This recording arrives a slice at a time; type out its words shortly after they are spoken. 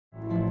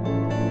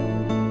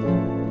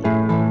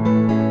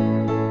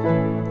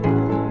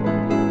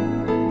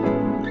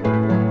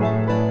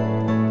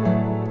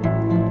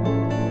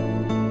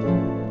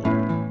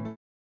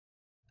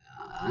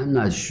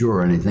not sure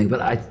or anything,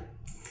 but I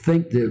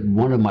think that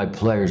one of my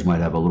players might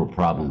have a little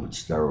problem with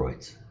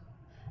steroids.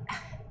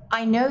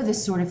 I know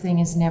this sort of thing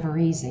is never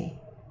easy.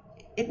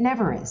 It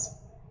never is.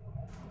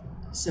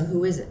 So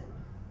who is it?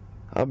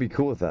 I'll be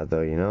cool with that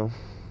though, you know?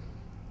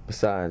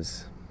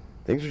 Besides,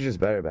 things were just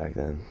better back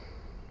then.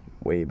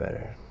 Way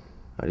better.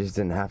 I just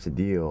didn't have to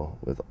deal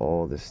with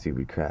all this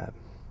stupid crap.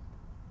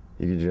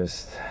 You could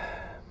just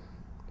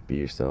be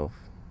yourself.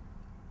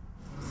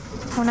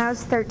 When I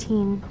was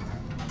 13,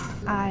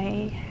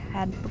 I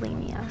had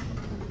bulimia.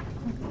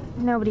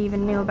 Nobody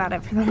even knew about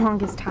it for the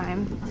longest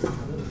time.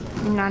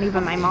 Not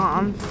even my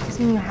mom. Because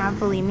when you have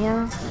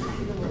bulimia,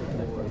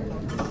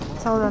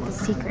 it's all about the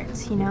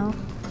secrets, you know?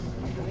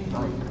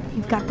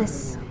 You've got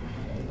this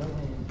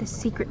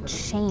secret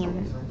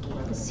shame,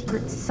 this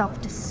secret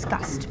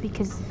self-disgust,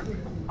 because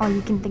all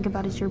you can think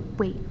about is your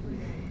weight.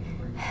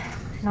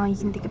 And all you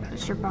can think about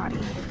is your body.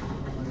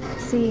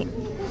 See,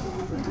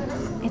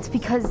 it's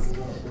because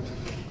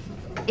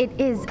it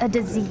is a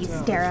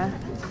disease, Dara.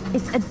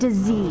 It's a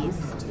disease.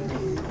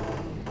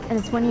 And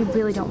it's one you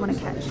really don't want to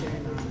catch.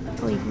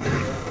 Believe me.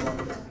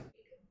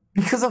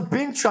 Because I've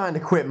been trying to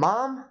quit,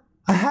 Mom.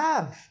 I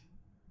have.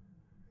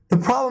 The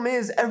problem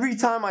is, every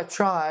time I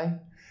try,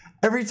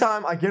 every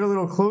time I get a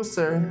little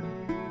closer,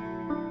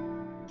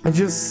 I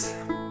just...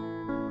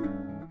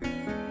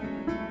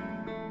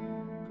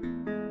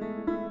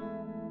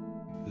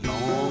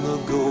 Long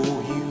ago,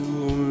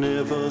 you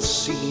never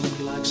seemed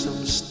like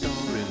some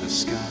star in the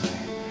sky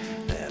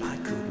that I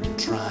couldn't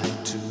try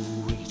to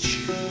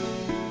reach you.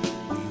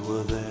 We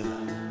were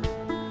there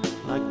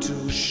like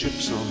two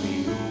ships on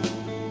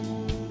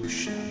the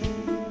ocean.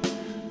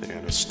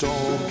 Then a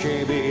storm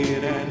came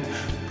in and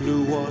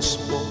blew us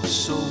both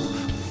so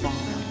far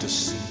out to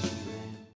sea.